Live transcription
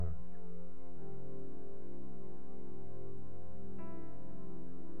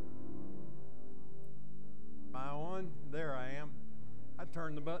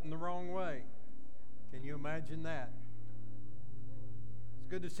the button the wrong way. Can you imagine that? It's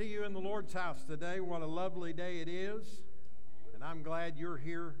good to see you in the Lord's house today. What a lovely day it is. And I'm glad you're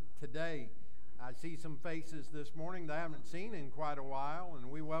here today. I see some faces this morning that I haven't seen in quite a while, and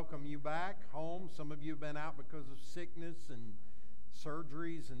we welcome you back home. Some of you have been out because of sickness and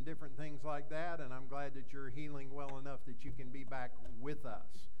surgeries and different things like that, and I'm glad that you're healing well enough that you can be back with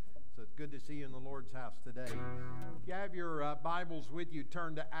us. So it's good to see you in the Lord's house today. If you have your Bibles with you,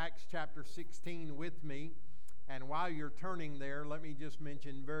 turn to Acts chapter 16 with me. And while you're turning there, let me just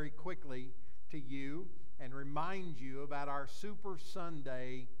mention very quickly to you and remind you about our Super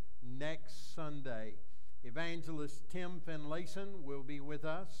Sunday next Sunday. Evangelist Tim Finlayson will be with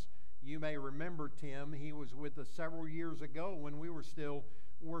us. You may remember Tim. He was with us several years ago when we were still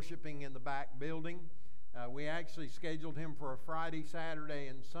worshiping in the back building. We actually scheduled him for a Friday, Saturday,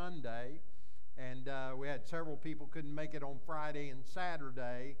 and Sunday, and we had several people couldn't make it on Friday and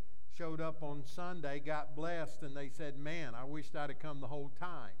Saturday, showed up on Sunday, got blessed, and they said, "Man, I wished I'd have come the whole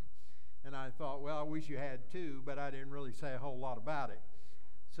time." And I thought, well, I wish you had too, but I didn't really say a whole lot about it.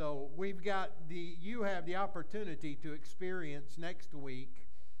 So you have the opportunity to experience next week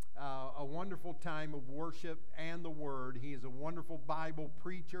a wonderful time of worship and the Word. He is a wonderful Bible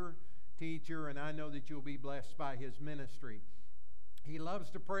preacher, teacher, and I know that you'll be blessed by his ministry. He loves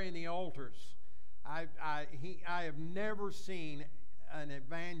to pray in the altars. I have never seen an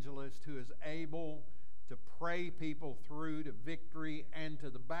evangelist who is able to pray people through to victory and to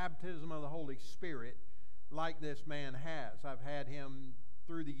the baptism of the Holy Spirit like this man has. I've had him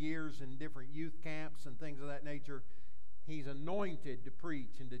through the years in different youth camps and things of that nature. He's anointed to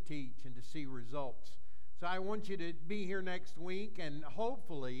preach and to teach and to see results. So I want you to be here next week, and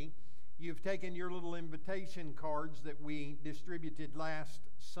hopefully you've taken your little invitation cards that we distributed last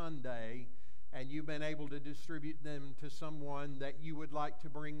Sunday, and you've been able to distribute them to someone that you would like to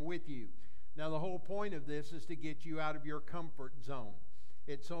bring with you. Now, the whole point of this is to get you out of your comfort zone.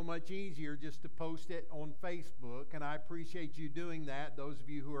 It's so much easier just to post it on Facebook, and I appreciate you doing that, those of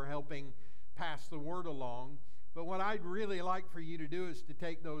you who are helping pass the word along. But what I'd really like for you to do is to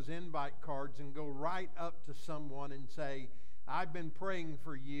take those invite cards and go right up to someone and say, "I've been praying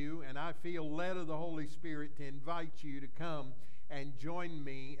for you, and I feel led of the Holy Spirit to invite you to come and join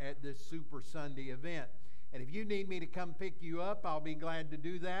me at this Super Sunday event." And if you need me to come pick you up, I'll be glad to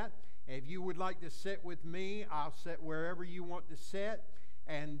do that. And if you would like to sit with me, I'll sit wherever you want to sit.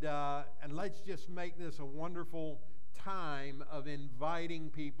 And let's just make this a wonderful time of inviting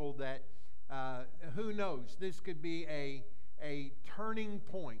people that, who knows, this could be a turning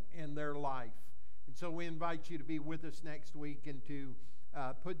point in their life. And so we invite you to be with us next week and to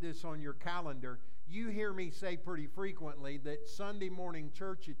put this on your calendar. You hear me say pretty frequently that Sunday morning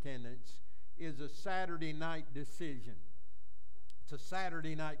church attendance is a Saturday night decision. It's a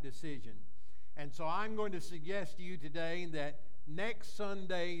Saturday night decision. And so I'm going to suggest to you today that next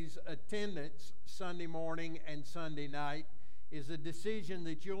Sunday's attendance, Sunday morning and Sunday night, is a decision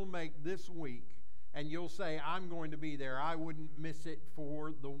that you'll make this week. And you'll say, "I'm going to be there. I wouldn't miss it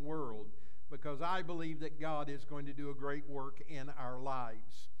for the world," because I believe that God is going to do a great work in our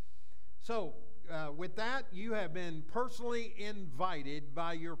lives. So, with that, you have been personally invited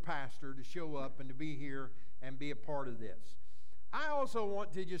by your pastor to show up and to be here and be a part of this. I also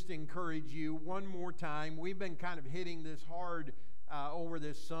want to just encourage you one more time. We've been kind of hitting this hard over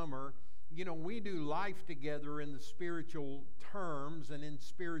this summer. You know, we do life together in the spiritual terms and in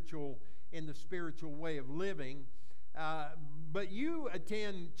the spiritual way of living. But you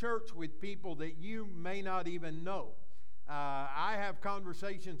attend church with people that you may not even know. I have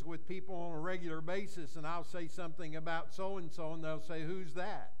conversations with people on a regular basis, and I'll say something about so-and-so, and they'll say, "Who's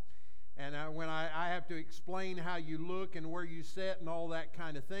that?" And when I have to explain how you look and where you sit and all that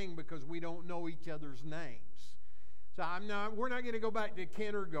kind of thing, because we don't know each other's names. So we're not going to go back to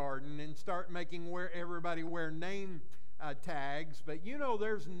kindergarten and start making everybody wear name tags. But you know,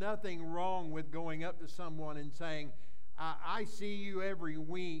 there's nothing wrong with going up to someone and saying, I see you every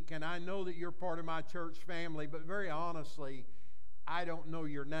week, and I know that you're part of my church family, but very honestly, I don't know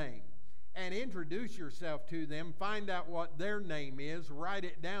your name. And introduce yourself to them, find out what their name is, write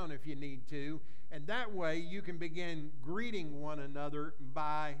it down if you need to, and that way you can begin greeting one another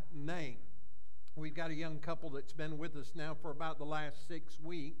by name. We've got a young couple that's been with us now for about the last 6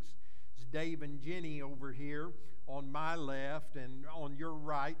 weeks. It's Dave and Jenny over here on my left, and on your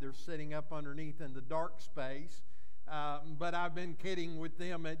right, they're sitting up underneath in the dark space. But I've been kidding with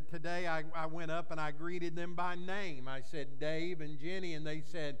them. And today I went up and I greeted them by name. I said, "Dave and Jenny," and they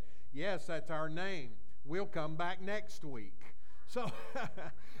said, "Yes, that's our name. We'll come back next week." So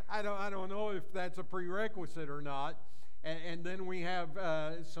I don't know if that's a prerequisite or not. And then we have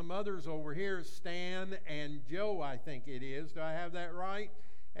some others over here, Stan and Joe, I think it is. Do I have that right?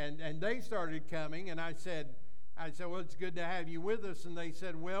 And they started coming, and I said, well, it's good to have you with us. And they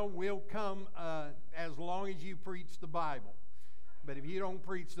said, well, we'll come as long as you preach the Bible. But if you don't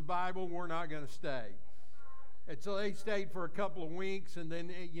preach the Bible, we're not going to stay. And so they stayed for a couple of weeks, and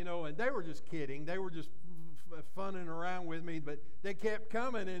then, and they were just kidding. They were just funning around with me, but they kept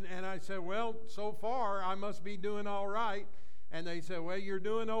coming, and I said, well, so far I must be doing all right. And they said, well, you're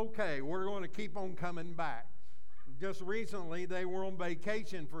doing okay. We're going to keep on coming back. Just recently, they were on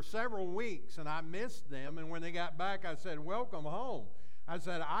vacation for several weeks, and I missed them, and when they got back, I said, welcome home. I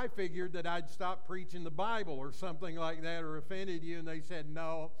said, I figured that I'd stop preaching the Bible or something like that or offended you, and they said,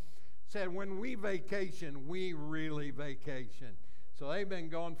 no. Said, when we vacation, we really vacation. So they've been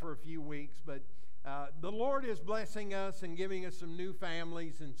gone for a few weeks, but the Lord is blessing us and giving us some new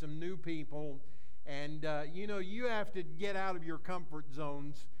families and some new people. And, you have to get out of your comfort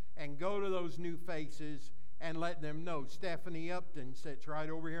zones and go to those new faces and let them know. Stephanie Upton sits right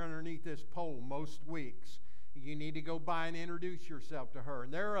over here underneath this pole most weeks. You need to go by and introduce yourself to her.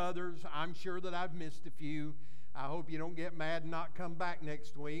 And there are others. I'm sure that I've missed a few. I hope you don't get mad and not come back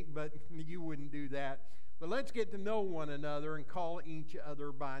next week, but you wouldn't do that. But let's get to know one another and call each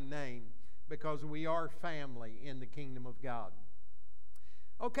other by name, because we are family in the kingdom of God.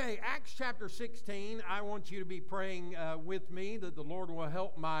 Okay, Acts chapter 16, I want you to be praying with me that the Lord will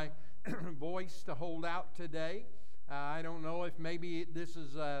help my voice to hold out today. I don't know if maybe this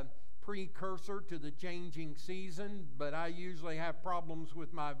is a precursor to the changing season, but I usually have problems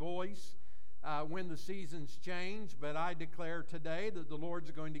with my voice when the seasons change. But I declare today that the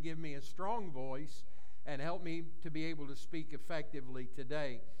Lord's going to give me a strong voice and help me to be able to speak effectively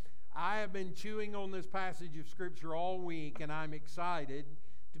today. I have been chewing on this passage of Scripture all week, and I'm excited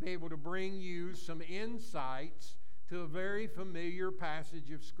to be able to bring you some insights to a very familiar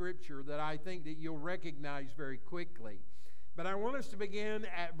passage of Scripture that I think that you'll recognize very quickly. But I want us to begin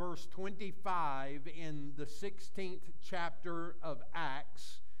at verse 25 in the 16th chapter of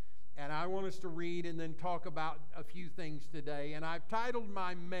Acts, and I want us to read and then talk about a few things today. And I've titled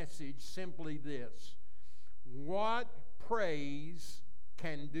my message simply this: What praise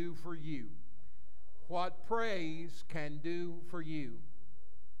can do for you. What praise can do for you.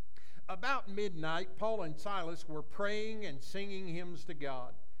 About midnight, Paul and Silas were praying and singing hymns to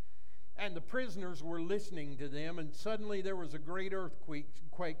God, and the prisoners were listening to them, and suddenly there was a great earthquake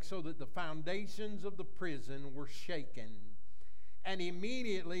so that the foundations of the prison were shaken. And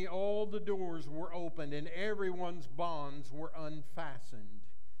immediately all the doors were opened, and everyone's bonds were unfastened.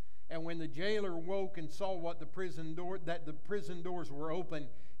 And when the jailer woke and saw that the prison doors were open,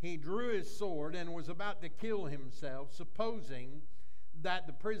 he drew his sword and was about to kill himself, supposing that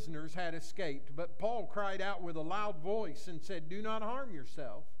the prisoners had escaped. But Paul cried out with a loud voice and said, "Do not harm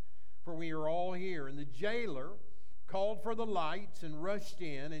yourself, for we are all here." And the jailer called for the lights and rushed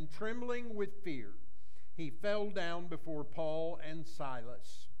in, and trembling with fear, he fell down before Paul and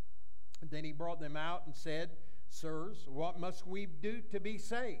Silas. Then he brought them out and said, "Sirs, what must we do to be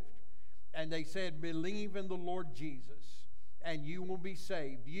saved?" And they said, "Believe in the Lord Jesus, and you will be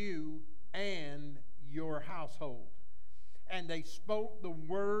saved, you and your household." And they spoke the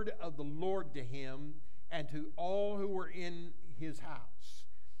word of the Lord to him and to all who were in his house.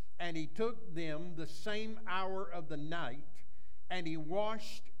 And he took them the same hour of the night, and he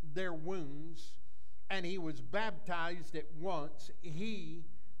washed their wounds, and he was baptized at once, he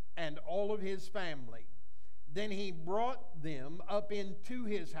and all of his family. Then he brought them up into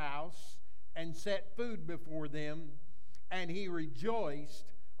his house and set food before them, and he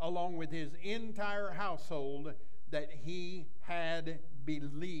rejoiced along with his entire household that he had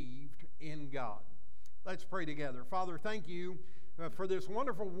believed in God. Let's pray together. Father, thank you for this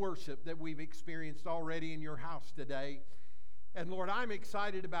wonderful worship that we've experienced already in your house today. And Lord, I'm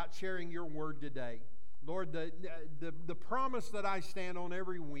excited about sharing your word today. Lord, the promise that I stand on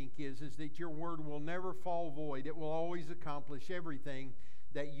every week is that your word will never fall void. It will always accomplish everything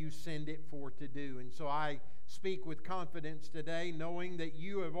that you send it for to do. And so I speak with confidence today, knowing that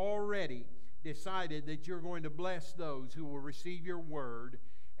you have already decided that you're going to bless those who will receive your word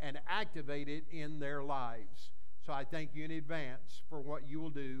and activate it in their lives. So I thank you in advance for what you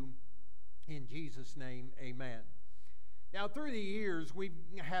will do. In Jesus' name, amen. Now, through the years, we've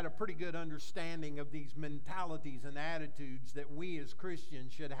had a pretty good understanding of these mentalities and attitudes that we as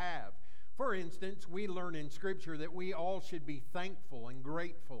Christians should have. For instance, we learn in Scripture that we all should be thankful and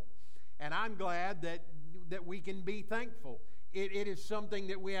grateful. And I'm glad that we can be thankful. It is something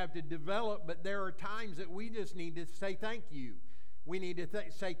that we have to develop, but there are times that we just need to say thank you. We need to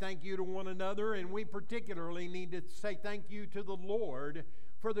say thank you to one another, and we particularly need to say thank you to the Lord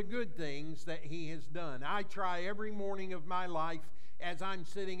for the good things that He has done. I try every morning of my life as I'm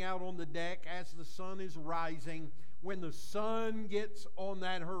sitting out on the deck, as the sun is rising, when the sun gets on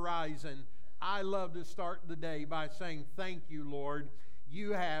that horizon, I love to start the day by saying, thank you, Lord.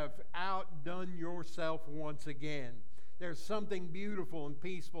 You have outdone yourself once again. There's something beautiful and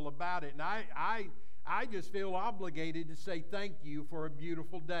peaceful about it. And I just feel obligated to say thank you for a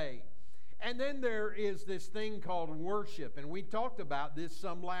beautiful day. And then there is this thing called worship. And we talked about this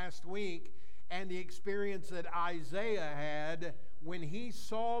some last week, and the experience that Isaiah had when he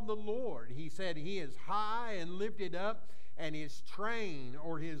saw the Lord. He said He is high and lifted up, and His train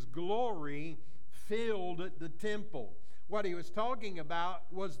or His glory filled the temple. What he was talking about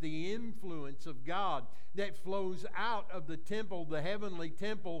was the influence of God that flows out of the temple, the heavenly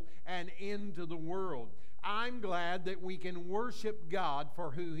temple, and into the world. I'm glad that we can worship God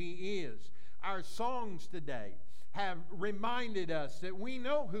for who He is. Our songs today have reminded us that we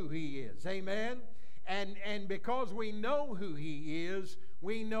know who He is. Amen? And because we know who He is,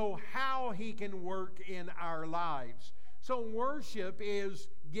 we know how He can work in our lives. So worship is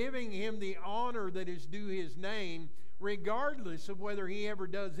giving Him the honor that is due His name, regardless of whether He ever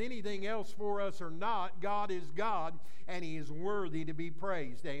does anything else for us or not. God is God, and He is worthy to be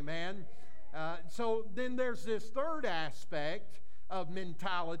praised. Amen? So then there's this third aspect of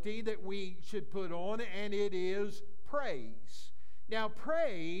mentality that we should put on, and it is praise. Now,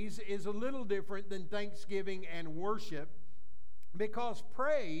 praise is a little different than thanksgiving and worship, because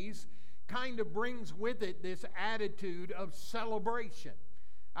praise kind of brings with it this attitude of celebration.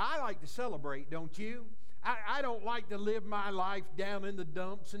 I like to celebrate, don't you? I don't like to live my life down in the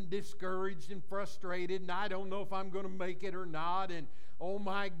dumps and discouraged and frustrated, and I don't know if I'm going to make it or not, and oh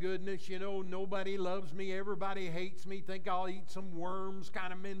my goodness, nobody loves me, everybody hates me, think I'll eat some worms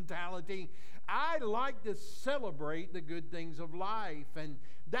kind of mentality. I like to celebrate the good things of life, and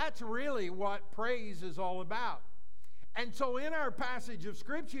that's really what praise is all about. And so in our passage of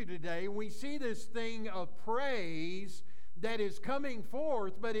Scripture today, we see this thing of praise that is coming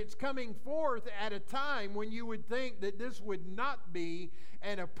forth, but it's coming forth at a time when you would think that this would not be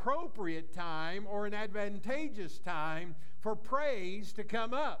an appropriate time or an advantageous time for praise to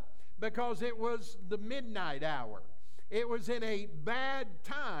come up, because it was the midnight hour. It was in a bad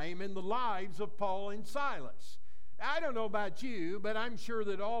time in the lives of Paul and Silas. I don't know about you, but I'm sure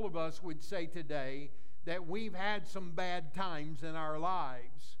that all of us would say today that we've had some bad times in our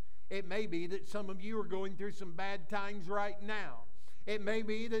lives. It may be that some of you are going through some bad times right now. It may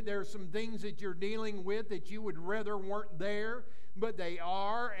be that there are some things that you're dealing with that you would rather weren't there, but they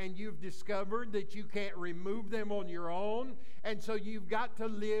are, and you've discovered that you can't remove them on your own, and so you've got to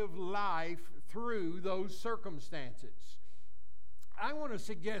live life through those circumstances. I want to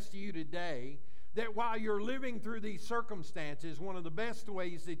suggest to you today that while you're living through these circumstances, one of the best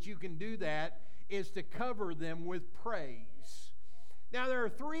ways that you can do that is to cover them with praise. Now, there are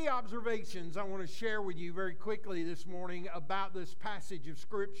three observations I want to share with you very quickly this morning about this passage of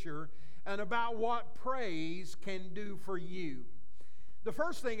Scripture and about what praise can do for you. The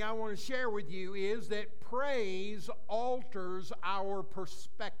first thing I want to share with you is that praise alters our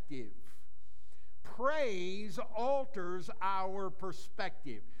perspective. Praise alters our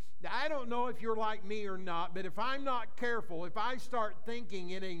perspective. Now, I don't know if you're like me or not, but if I'm not careful, if I start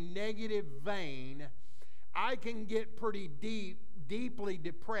thinking in a negative vein, I can get pretty deeply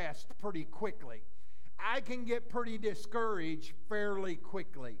depressed pretty quickly. I can get pretty discouraged fairly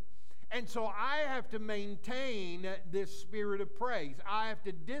quickly. And so I have to maintain this spirit of praise. I have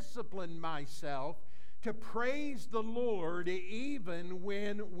to discipline myself to praise the Lord even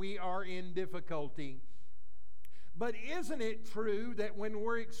when we are in difficulty. But isn't it true that when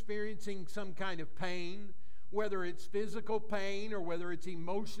we're experiencing some kind of pain, whether it's physical pain or whether it's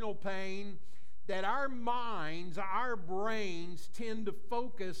emotional pain, that our minds, our brains tend to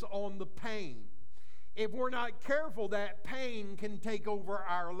focus on the pain? If we're not careful, that pain can take over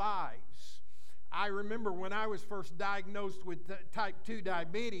our lives. I remember when I was first diagnosed with type 2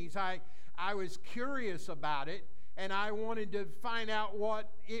 diabetes, I was curious about it, and I wanted to find out what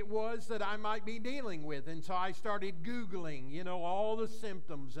it was that I might be dealing with. And so I started Googling, all the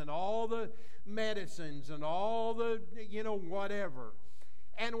symptoms and all the medicines and all the, whatever.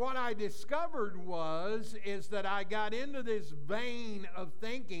 And what I discovered is that I got into this vein of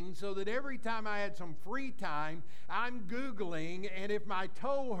thinking so that every time I had some free time, I'm Googling, and if my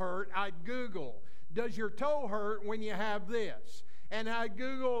toe hurt, I'd Google, does your toe hurt when you have this? And I'd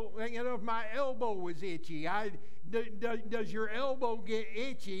Google, if my elbow was itchy, does your elbow get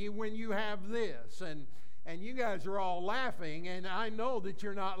itchy when you have this? And And you guys are all laughing, and I know that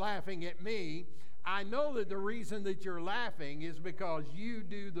you're not laughing at me. I know that the reason that you're laughing is because you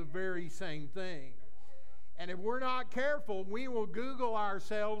do the very same thing. And if we're not careful, we will Google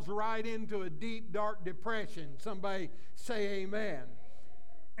ourselves right into a deep, dark depression. Somebody say amen.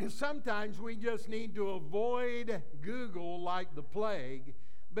 And sometimes we just need to avoid Google like the plague,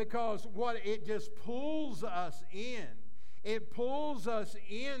 because it just pulls us in. It pulls us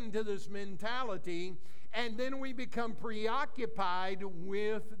into this mentality, and then we become preoccupied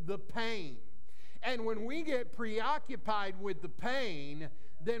with the pain. And when we get preoccupied with the pain,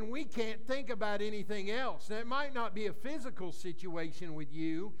 then we can't think about anything else. Now, it might not be a physical situation with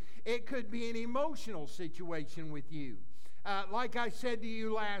you. It could be an emotional situation with you. Like I said to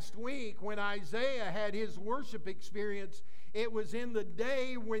you last week, when Isaiah had his worship experience, it was in the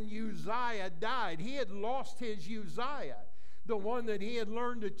day when Uzziah died. He had lost his Uzziah. The one that he had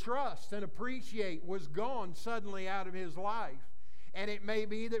learned to trust and appreciate was gone suddenly out of his life. And it may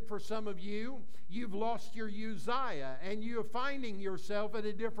be that for some of you, you've lost your Uzziah and you're finding yourself at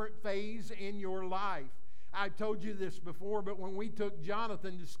a different phase in your life. I've told you this before, but when we took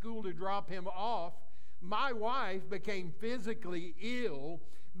Jonathan to school to drop him off, my wife became physically ill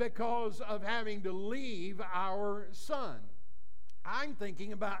because of having to leave our son. I'm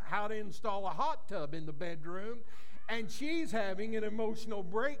thinking about how to install a hot tub in the bedroom, and she's having an emotional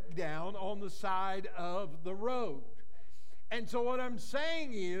breakdown on the side of the road. And so what I'm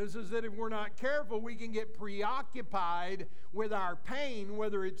saying is that if we're not careful, we can get preoccupied with our pain,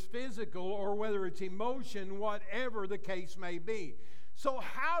 whether it's physical or whether it's emotion, whatever the case may be. So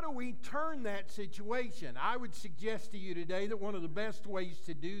how do we turn that situation? I would suggest to you today that one of the best ways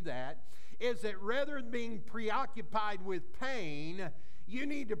to do that is that rather than being preoccupied with pain, you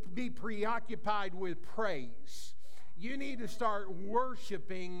need to be preoccupied with praise. You need to start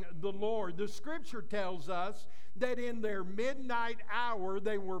worshiping the Lord. The scripture tells us that in their midnight hour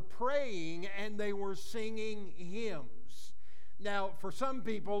they were praying and they were singing hymns. Now, for some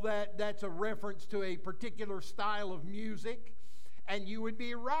people, that's a reference to a particular style of music, and you would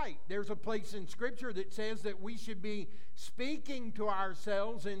be right. There's a place in Scripture that says that we should be speaking to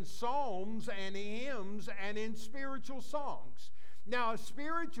ourselves in psalms and hymns and in spiritual songs. Now, a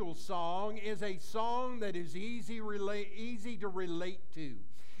spiritual song is a song that is easy to relate to.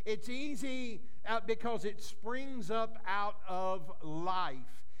 It's easy because it springs up out of life.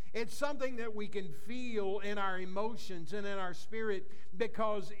 It's something that we can feel in our emotions and in our spirit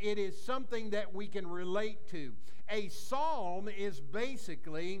because it is something that we can relate to. A psalm is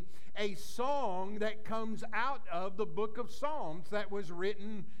basically a song that comes out of the book of Psalms that was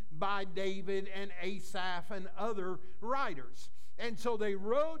written by David and Asaph and other writers. And so they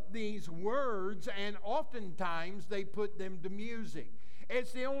wrote these words, and oftentimes they put them to music.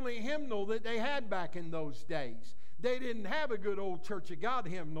 It's the only hymnal that they had back in those days. They didn't have a good old Church of God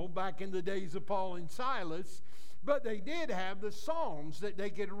hymnal back in the days of Paul and Silas, but they did have the Psalms that they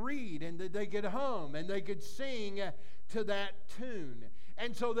could read and that they could hum and they could sing to that tune.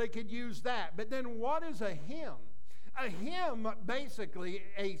 And so they could use that. But then what is a hymn? A hymn basically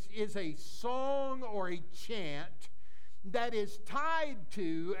is a song or a chant that is tied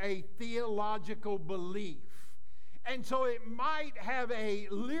to a theological belief. And so it might have a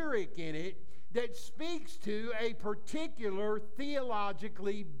lyric in it that speaks to a particular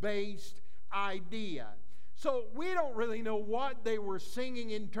theologically based idea. So we don't really know what they were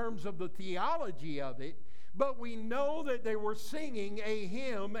singing in terms of the theology of it, but we know that they were singing a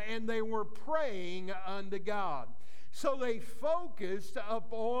hymn and they were praying unto God. So they focused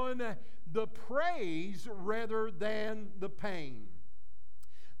upon the praise rather than the pain.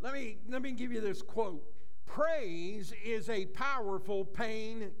 Let me give you this quote. Praise is a powerful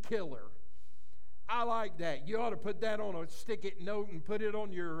pain killer. I like that. You ought to put that on a stick-it note and put it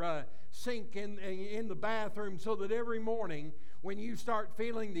on your sink in the bathroom so that every morning when you start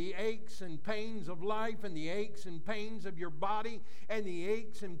feeling the aches and pains of life and the aches and pains of your body and the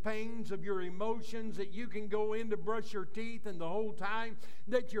aches and pains of your emotions, that you can go in to brush your teeth, and the whole time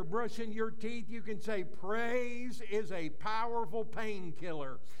that you're brushing your teeth you can say, praise is a powerful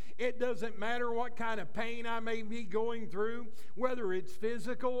painkiller. It doesn't matter what kind of pain I may be going through, whether it's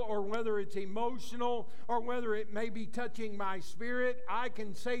physical or whether it's emotional or whether it may be touching my spirit. I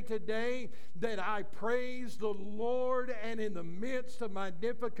can say today that I praise the Lord, and in the midst of my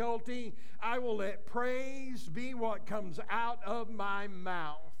difficulty, I will let praise be what comes out of my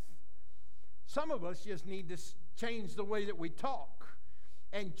mouth. Some of us just need to change the way that we talk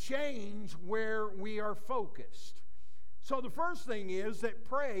and change where we are focused. So the first thing is that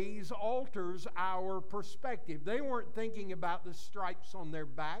praise alters our perspective. They weren't thinking about the stripes on their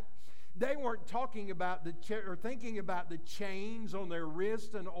back. They weren't talking about or thinking about the chains on their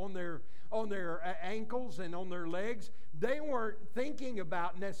wrists and on their ankles and on their legs. They weren't thinking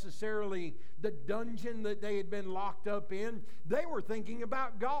about necessarily the dungeon that they had been locked up in. They were thinking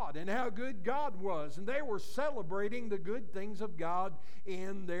about God and how good God was, and they were celebrating the good things of God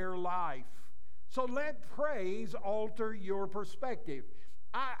in their life. So let praise alter your perspective.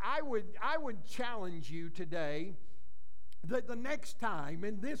 I would challenge you today that the next time,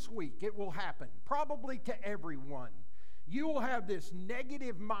 and this week it will happen, probably to everyone, you will have this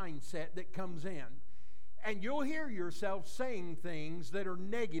negative mindset that comes in, and you'll hear yourself saying things that are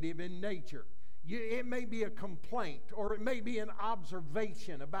negative in nature. It may be a complaint, or it may be an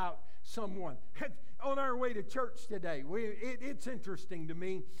observation about someone. On our way to church today, it's interesting to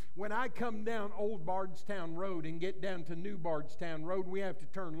me. When I come down Old Bardstown Road and get down to New Bardstown Road, we have to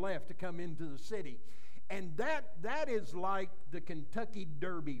turn left to come into the city. And that is like the Kentucky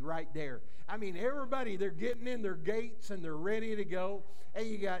Derby right there. I mean, everybody, they're getting in their gates and they're ready to go. And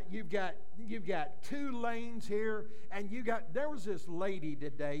you've got 2 lanes here, and there was this lady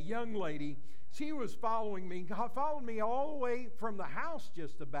today, young lady. She was followed me all the way from the house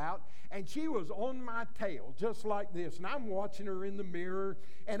just about, and she was on my tail just like this. And I'm watching her in the mirror,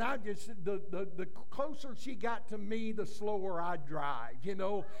 and the closer she got to me, the slower I drive. You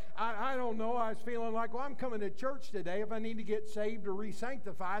know, I don't know. I was feeling like, well, I'm coming to church today. If I need to get saved or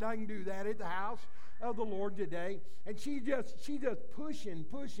re-sanctified, I can do that at the house of the Lord today. And she just pushing.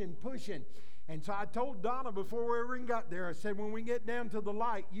 And so I told Donna before we ever got there, I said, when we get down to the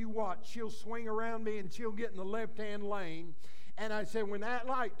light, you watch. She'll swing around me and she'll get in the left-hand lane. And I said, when that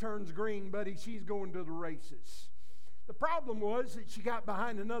light turns green, buddy, she's going to the races. The problem was that she got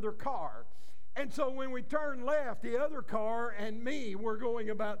behind another car. And so when we turned left, the other car and me were going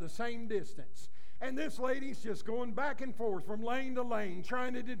about the same distance. And this lady's just going back and forth from lane to lane,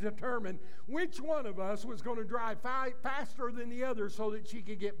 trying to determine which one of us was going to drive faster than the other so that she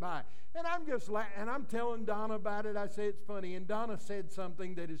could get by. And I'm telling Donna about it. I say it's funny. And Donna said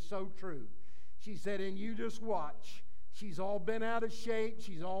something that is so true. She said, and you just watch. She's all bent out of shape.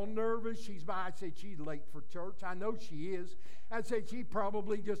 She's all nervous. I said, she's late for church. I know she is. I said, she's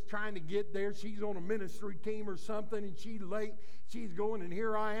probably just trying to get there. She's on a ministry team or something, and she's late. She's going, and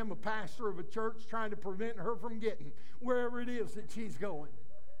here I am, a pastor of a church, trying to prevent her from getting wherever it is that she's going.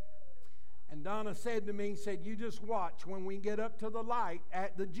 And Donna said to me, you just watch. When we get up to the light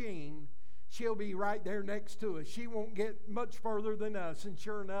at the Gene, she'll be right there next to us. She won't get much further than us. And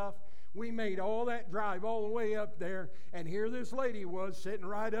sure enough, we made all that drive all the way up there, and here this lady was sitting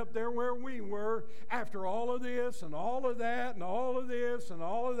right up there where we were after all of this and all of that and all of this and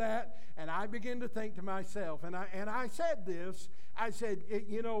all of that. And I began to think to myself, and I said this, I said,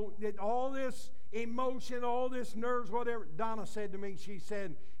 all this emotion, all this nerves, whatever. Donna said to me, she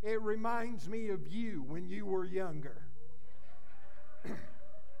said, it reminds me of you when you were younger. And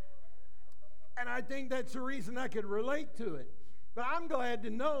I think that's the reason I could relate to it. But I'm glad to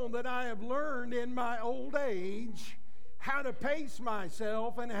know that I have learned in my old age how to pace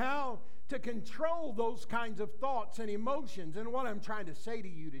myself and how to control those kinds of thoughts and emotions. And what I'm trying to say to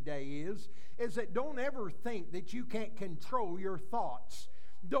you today is that don't ever think that you can't control your thoughts.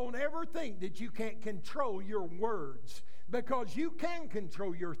 Don't ever think that you can't control your words, because you can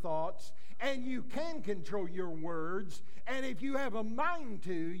control your thoughts and you can control your words. And if you have a mind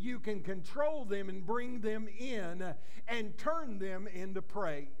to, you can control them and bring them in and turn them into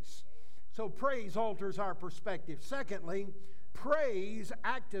praise. So praise alters our perspective. Secondly, praise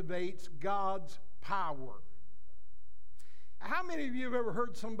activates God's power. How many of you have ever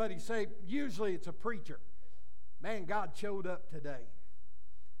heard somebody say, usually it's a preacher, man, God showed up today.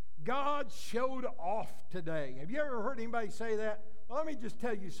 God showed off today. Have you ever heard anybody say that? Well, let me just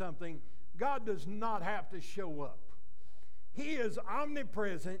tell you something. God does not have to show up. He is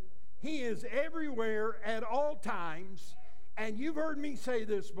omnipresent. He is everywhere at all times. And you've heard me say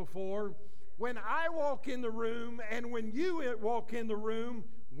this before. When I walk in the room and when you walk in the room,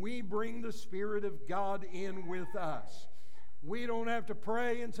 we bring the Spirit of God in with us. We don't have to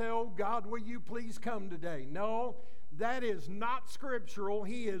pray and say, oh, God, will you please come today? No, that is not scriptural.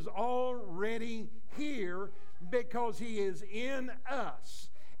 He is already here because He is in us.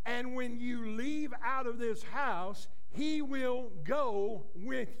 And when you leave out of this house, He will go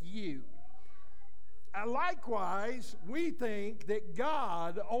with you. Likewise, we think that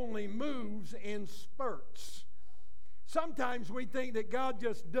God only moves in spurts. Sometimes we think that God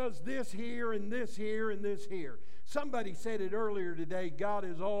just does this here and this here and this here. Somebody said it earlier today, God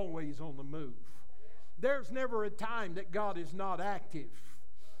is always on the move. There's never a time that God is not active.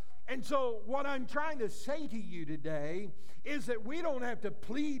 And so what I'm trying to say to you today is that we don't have to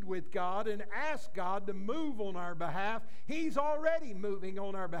plead with God and ask God to move on our behalf. He's already moving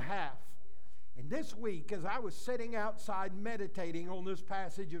on our behalf. And this week, as I was sitting outside meditating on this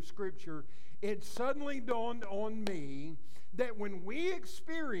passage of Scripture, it suddenly dawned on me that when we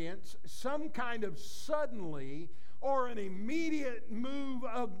experience some kind of suddenly or an immediate move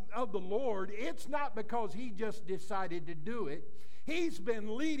of the Lord, it's not because He just decided to do it. He's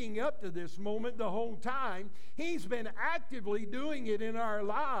been leading up to this moment the whole time. He's been actively doing it in our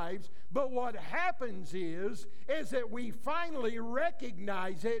lives. But what happens is that we finally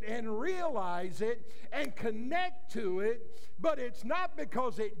recognize it and realize it and connect to it. But it's not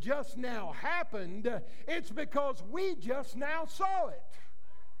because it just now happened. It's because we just now saw it.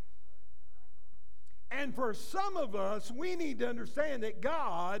 And for some of us, we need to understand that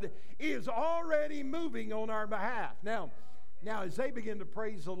God is already moving on our behalf. Now, as they begin to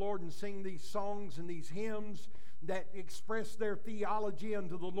praise the Lord and sing these songs and these hymns that express their theology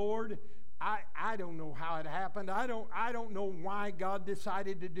unto the Lord, I don't know how it happened. I don't know why God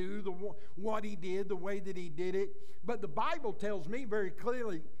decided to do what He did the way that He did it. But the Bible tells me very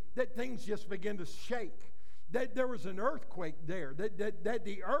clearly that things just began to shake. That there was an earthquake there, that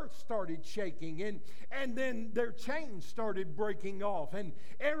the earth started shaking, and then their chains started breaking off, and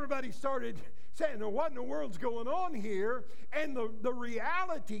everybody started saying, what in the world's going on here? And the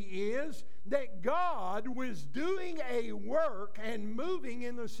reality is that God was doing a work and moving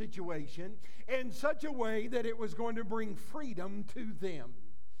in the situation in such a way that it was going to bring freedom to them.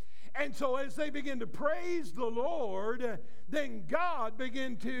 And so as they begin to praise the Lord, then God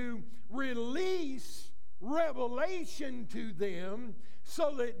began to release revelation to them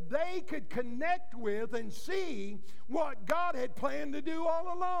so that they could connect with and see what God had planned to do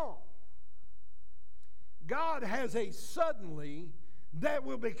all along. God has a suddenly that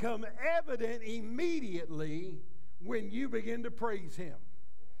will become evident immediately when you begin to praise Him.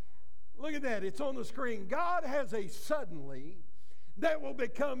 Look at that, it's on the screen. God has a suddenly that will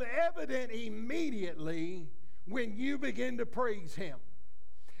become evident immediately when you begin to praise Him.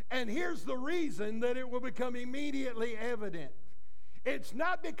 And here's the reason that it will become immediately evident. It's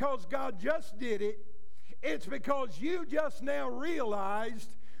not because God just did it. It's because you just now realized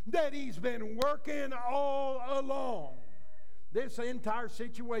that He's been working all along. This entire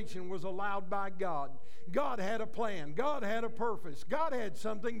situation was allowed by God. God had a plan. God had a purpose. God had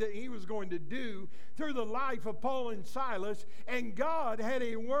something that He was going to do through the life of Paul and Silas. And God had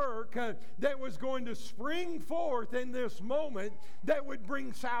a work that was going to spring forth in this moment that would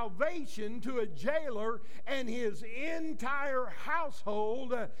bring salvation to a jailer and his entire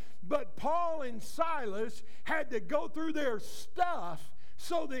household. But Paul and Silas had to go through their stuff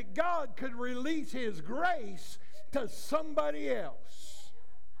so that God could release His grace to somebody else.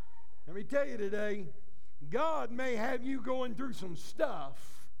 Let me tell you today, God may have you going through some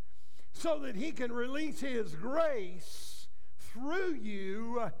stuff so that He can release His grace through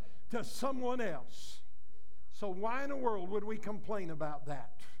you to someone else. So why in the world would we complain about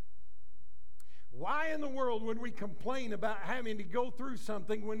that? Why in the world would we complain about having to go through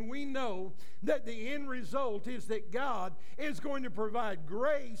something when we know that the end result is that God is going to provide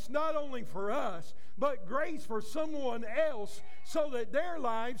grace not only for us, but grace for someone else so that their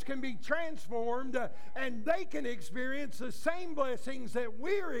lives can be transformed and they can experience the same blessings that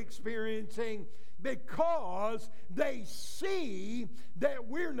we're experiencing because they see that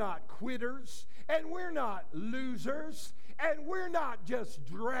we're not quitters and we're not losers and we're not just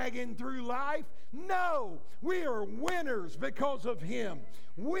dragging through life. No, we are winners because of Him.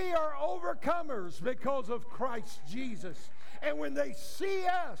 We are overcomers because of Christ Jesus. And when they see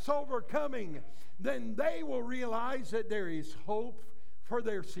us overcoming, then they will realize that there is hope for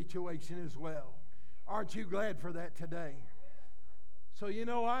their situation as well. Aren't you glad for that today? So,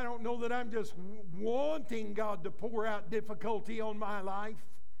 I don't know that I'm just wanting God to pour out difficulty on my life.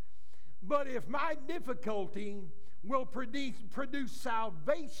 But if my difficulty will produce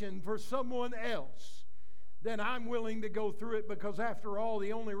salvation for someone else, then I'm willing to go through it, because after all,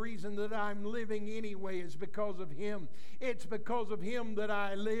 the only reason that I'm living anyway is because of Him. It's because of Him that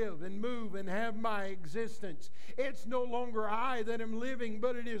I live and move and have my existence. It's no longer I that am living,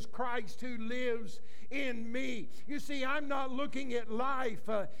 but it is Christ who lives in me. You see, I'm not looking at life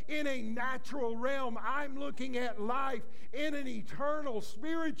in a natural realm. I'm looking at life in an eternal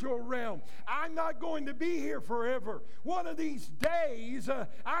spiritual realm. I'm not going to be here forever. One of these days,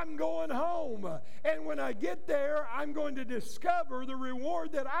 I'm going home. And when I get there, I'm going to discover the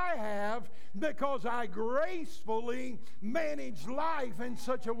reward that I have because I gracefully managed life in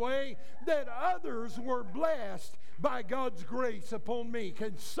such a way that others were blessed by God's grace upon me.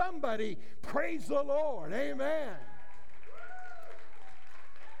 Can somebody praise the Lord? Amen.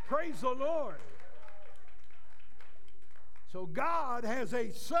 Praise the Lord. So God has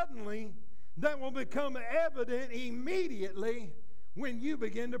a suddenly that will become evident immediately when you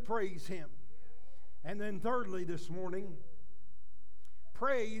begin to praise Him. And then thirdly this morning,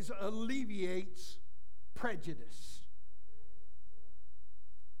 praise alleviates prejudice.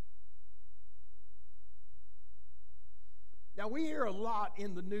 Now, we hear a lot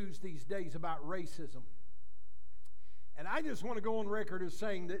in the news these days about racism. And I just want to go on record as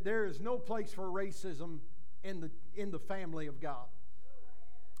saying that there is no place for racism in the family of God.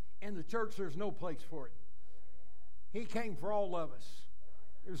 In the church, there's no place for it. He came for all of us.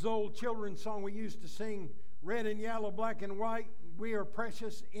 There's the old children's song we used to sing, red and yellow, black and white, we are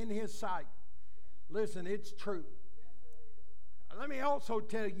precious in His sight. Listen, it's true. Let me also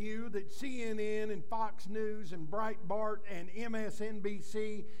tell you that CNN and Fox News and Breitbart and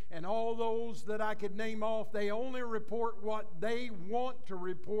MSNBC and all those that I could name off, they only report what they want to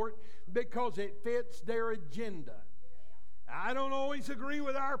report because it fits their agenda. I don't always agree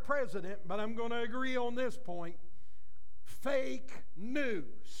with our president, but I'm going to agree on this point. Fake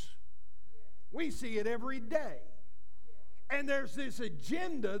news. We see it every day. And there's this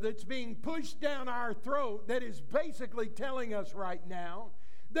agenda that's being pushed down our throat that is basically telling us right now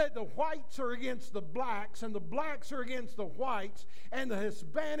that the whites are against the blacks and the blacks are against the whites and the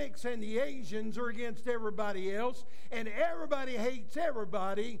Hispanics and the Asians are against everybody else and everybody hates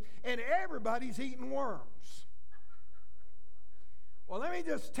everybody and everybody's eating worms. Well, let me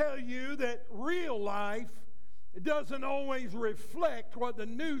just tell you that real life doesn't always reflect what the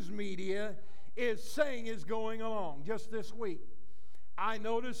news media is saying is going along. Just this week, I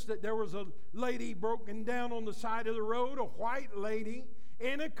noticed that there was a lady broken down on the side of the road, a white lady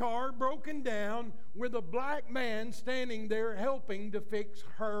in a car broken down with a black man standing there helping to fix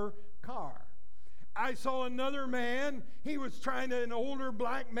her car. I saw another man, an older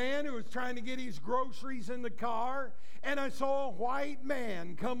black man who was trying to get his groceries in the car, and I saw a white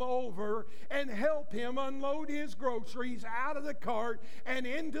man come over and help him unload his groceries out of the cart and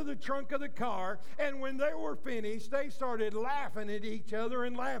into the trunk of the car, and when they were finished, they started laughing at each other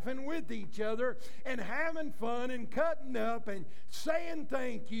and laughing with each other and having fun and cutting up and saying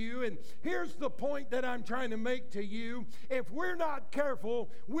thank you. And here's the point that I'm trying to make to you. If we're not careful,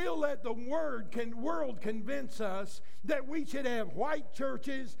 we'll let the world convince us that we should have white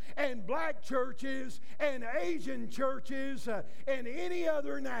churches and black churches and Asian churches and any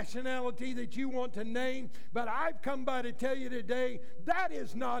other nationality that you want to name. But I've come by to tell you today that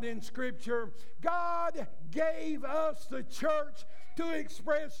is not in Scripture. God gave us the church to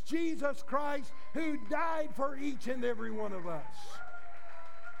express Jesus Christ who died for each and every one of us.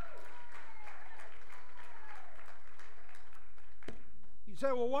 You say,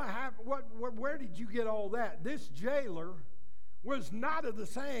 well, what happened? Where did you get all that? This jailer was not of the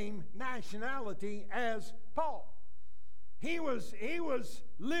same nationality as Paul. He was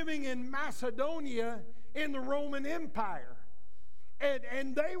living in Macedonia in the Roman Empire.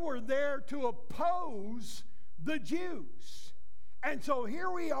 And they were there to oppose the Jews. And so here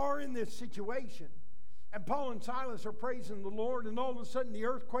we are in this situation. And Paul and Silas are praising the Lord, and all of a sudden the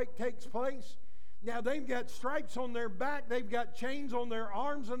earthquake takes place. Now, they've got stripes on their back, they've got chains on their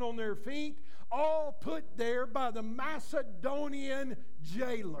arms and on their feet, all put there by the Macedonian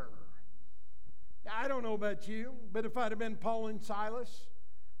jailer. Now, I don't know about you, but if I'd have been Paul and Silas,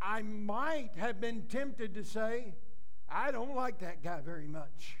 I might have been tempted to say, I don't like that guy very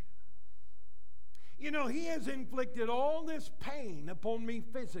much. You know, he has inflicted all this pain upon me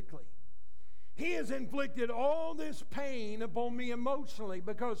physically. He has inflicted all this pain upon me emotionally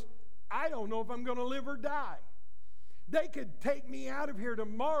because I don't know if I'm going to live or die. They could take me out of here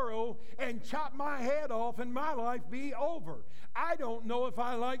tomorrow and chop my head off and my life be over. I don't know if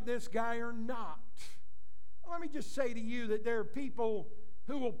I like this guy or not. Let me just say to you that there are people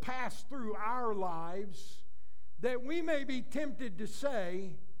who will pass through our lives that we may be tempted to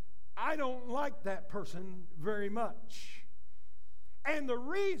say, I don't like that person very much. And the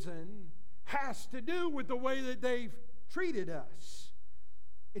reason has to do with the way that they've treated us.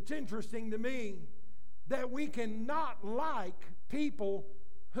 It's interesting to me that we cannot like people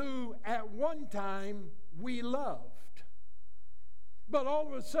who at one time we loved. But all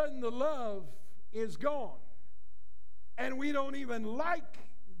of a sudden the love is gone. And we don't even like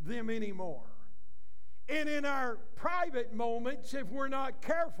them anymore. And in our private moments, if we're not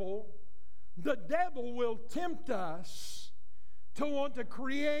careful, the devil will tempt us to want to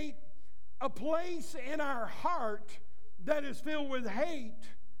create a place in our heart that is filled with hate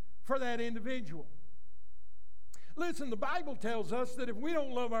for that individual. Listen, the Bible tells us that if we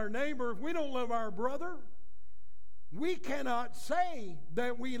don't love our neighbor, if we don't love our brother, we cannot say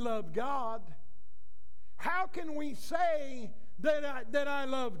that we love God. How can we say that I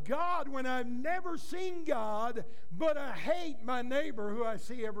love God when I've never seen God, but I hate my neighbor who I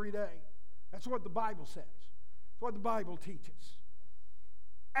see every day? That's what the Bible says. That's what the Bible teaches.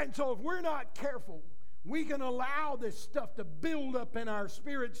 And so if we're not careful, we can allow this stuff to build up in our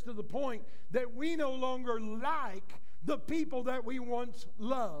spirits to the point that we no longer like the people that we once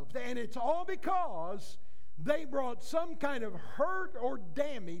loved. And it's all because they brought some kind of hurt or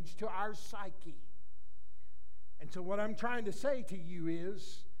damage to our psyche. And so what I'm trying to say to you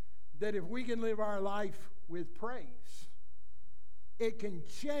is that if we can live our life with praise, it can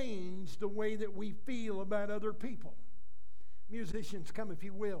change the way that we feel about other people. Musicians, come if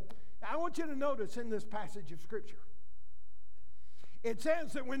you will. Now, I want you to notice in this passage of Scripture, it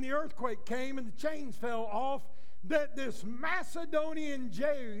says that when the earthquake came and the chains fell off, that this Macedonian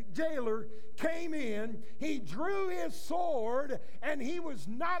jailer came in, he drew his sword, and he was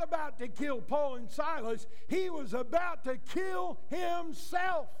not about to kill Paul and Silas, he was about to kill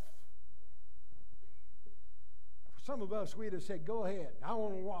himself. For some of us, we'd have said, go ahead, I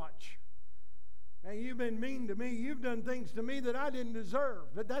want to watch. Man, you've been mean to me, you've done things to me that I didn't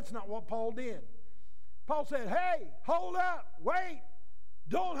deserve. But that's not what Paul did. Paul said, hey, hold up, wait,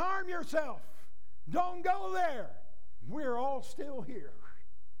 don't harm yourself. Don't go there. We're all still here.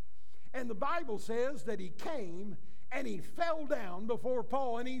 And the Bible says that he came and he fell down before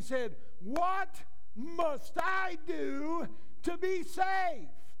Paul and he said, what must I do to be saved?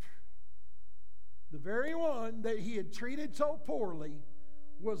 The very one that he had treated so poorly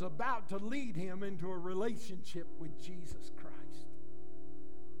was about to lead him into a relationship with Jesus Christ.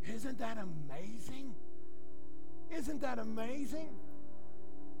 Isn't that amazing? Isn't that amazing?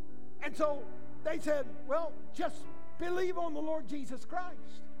 And so they said, well, just believe on the Lord Jesus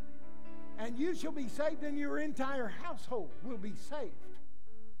Christ, and you shall be saved, and your entire household will be saved.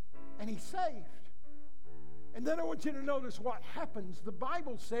 And he's saved. And then I want you to notice what happens. The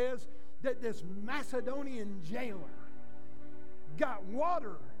Bible says that this Macedonian jailer got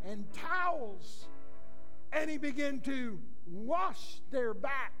water and towels, and he began to wash their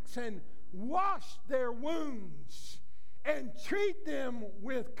backs and wash their wounds and treat them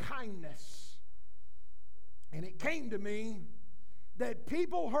with kindness. And it came to me that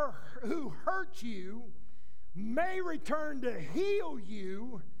people who hurt you may return to heal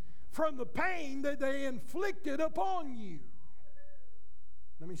you from the pain that they inflicted upon you.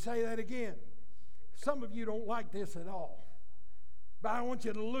 Let me say that again. Some of you don't like this at all, but I want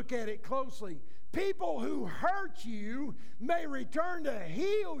you to look at it closely. People who hurt you may return to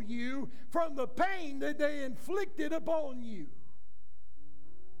heal you from the pain that they inflicted upon you.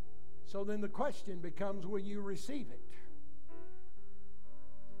 So then the question becomes, will you receive it?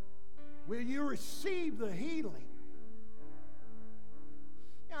 Will you receive the healing?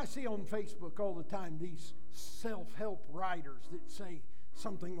 I see on Facebook all the time these self-help writers that say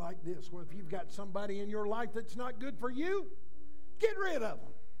something like this. Well, if you've got somebody in your life that's not good for you, get rid of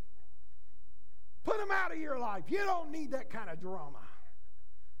them. Put them out of your life. You don't need that kind of drama.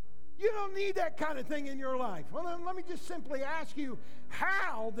 You don't need that kind of thing in your life. Well, then let me just simply ask you,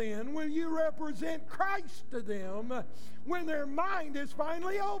 how then will you represent Christ to them when their mind is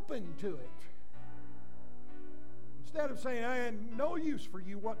finally open to it? Instead of saying, I had no use for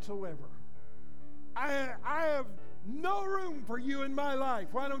you whatsoever. I have no room for you in my life.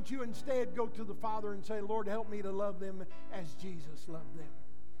 Why don't you instead go to the Father and say, Lord, help me to love them as Jesus loved them.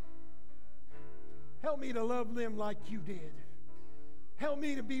 Help me to love them like you did. Help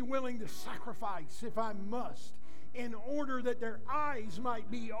me to be willing to sacrifice if I must, in order that their eyes might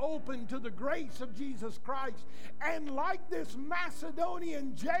be open to the grace of Jesus Christ. And like this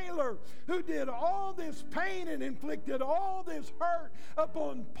Macedonian jailer who did all this pain and inflicted all this hurt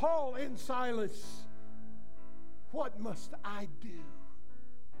upon Paul and Silas, what must I do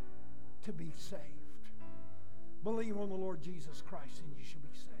to be saved? Believe on the Lord Jesus Christ and you shall be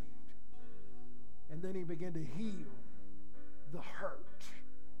saved. And then he began to heal the hurt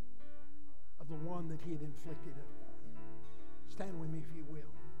of the one that he had inflicted upon him. Stand with me if you will.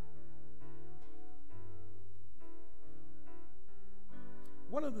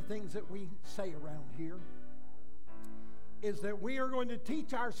 One of the things that we say around here is that we are going to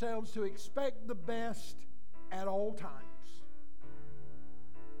teach ourselves to expect the best at all times.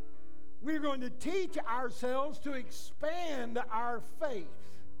 We're going to teach ourselves to expand our faith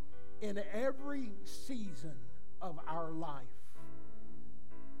in every season of our life.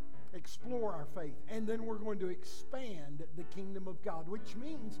 explore our faith, and then we're going to expand the kingdom of God, which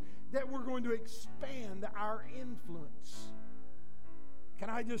means that we're going to expand our influence. Can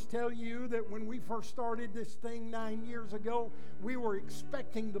I just tell you that when we first started this thing 9 years ago, we were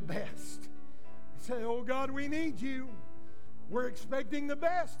expecting the best. Say, oh God, we need you. We're expecting the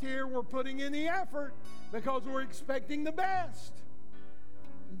best here. We're putting in the effort because we're expecting the best.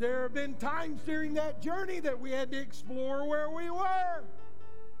 There have been times during that journey that we had to explore where we were.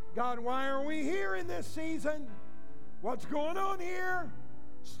 God, why are we here in this season? What's going on here?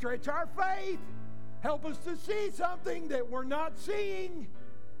 Stretch our faith. Help us to see something that we're not seeing.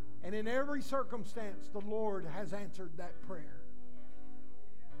 And in every circumstance, the Lord has answered that prayer.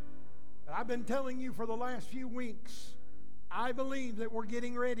 But I've been telling you for the last few weeks, I believe that we're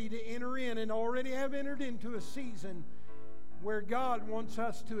getting ready to enter in and already have entered into a season where God wants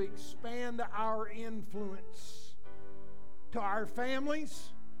us to expand our influence to our families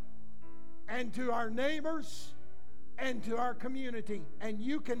and to our neighbors and to our community. And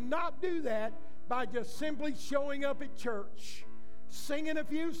you cannot do that by just simply showing up at church, singing a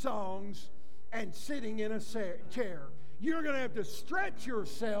few songs, and sitting in a chair. You're going to have to stretch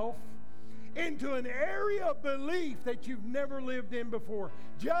yourself into an area of belief that you've never lived in before.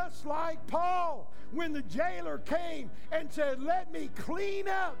 Just like Paul, when the jailer came and said, let me clean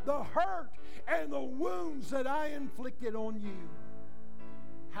up the hurt and the wounds that I inflicted on you.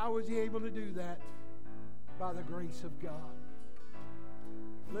 How was he able to do that? By the grace of God.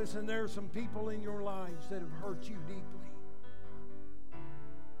 Listen, there are some people in your lives that have hurt you deeply.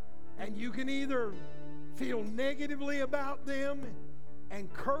 And you can either feel negatively about them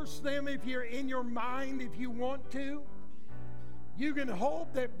and curse them if you're in your mind, if you want to. You can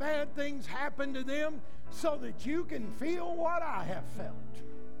hope that bad things happen to them so that you can feel what I have felt.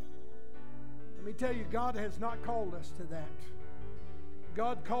 Let me tell you, God has not called us to that.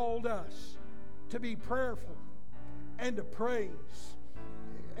 God called us to be prayerful and to praise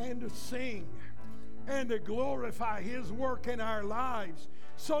and to sing and to glorify His work in our lives,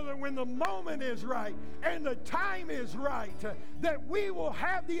 so that when the moment is right and the time is right, that we will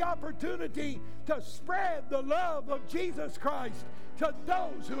have the opportunity to spread the love of Jesus Christ to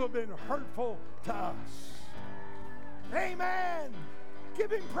those who have been hurtful to us. Amen.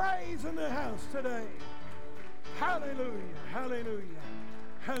 Give Him praise in the house today. Hallelujah, hallelujah,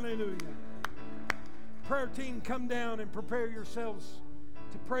 hallelujah. Prayer team, come down and prepare yourselves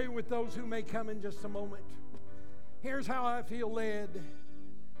to pray with those who may come in just a moment. Here's how I feel led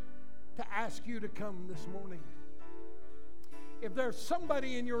to ask you to come this morning. If there's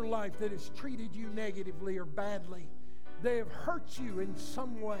somebody in your life that has treated you negatively or badly, they have hurt you in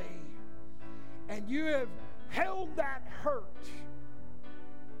some way, and you have held that hurt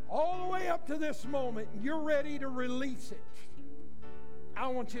all the way up to this moment, and you're ready to release it, I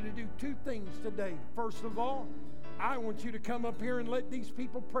want you to do two things today. First of all, I want you to come up here and let these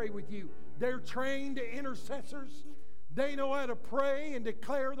people pray with you. They're trained intercessors. They know how to pray and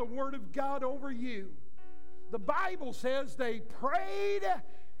declare the Word of God over you. The Bible says they prayed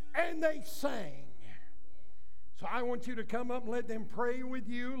and they sang. So I want you to come up and let them pray with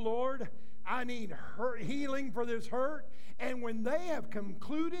you. Lord, I need healing for this hurt. And when they have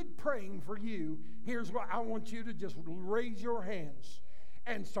concluded praying for you, here's what I want you to just raise your hands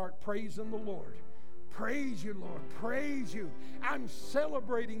and start praising the Lord. Praise you, Lord. Praise you. I'm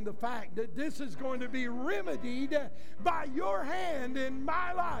celebrating the fact that this is going to be remedied by your hand in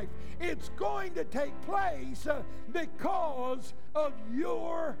my life. It's going to take place because of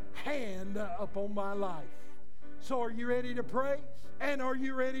your hand upon my life. So are you ready to pray? And are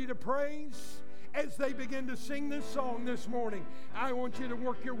you ready to praise? As they begin to sing this song this morning, I want you to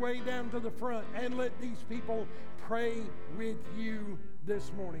work your way down to the front and let these people pray with you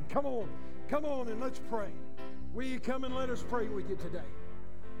this morning. Come on and let's pray. Will you come and let us pray with you today?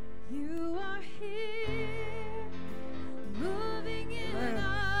 You are here, moving in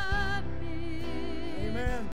our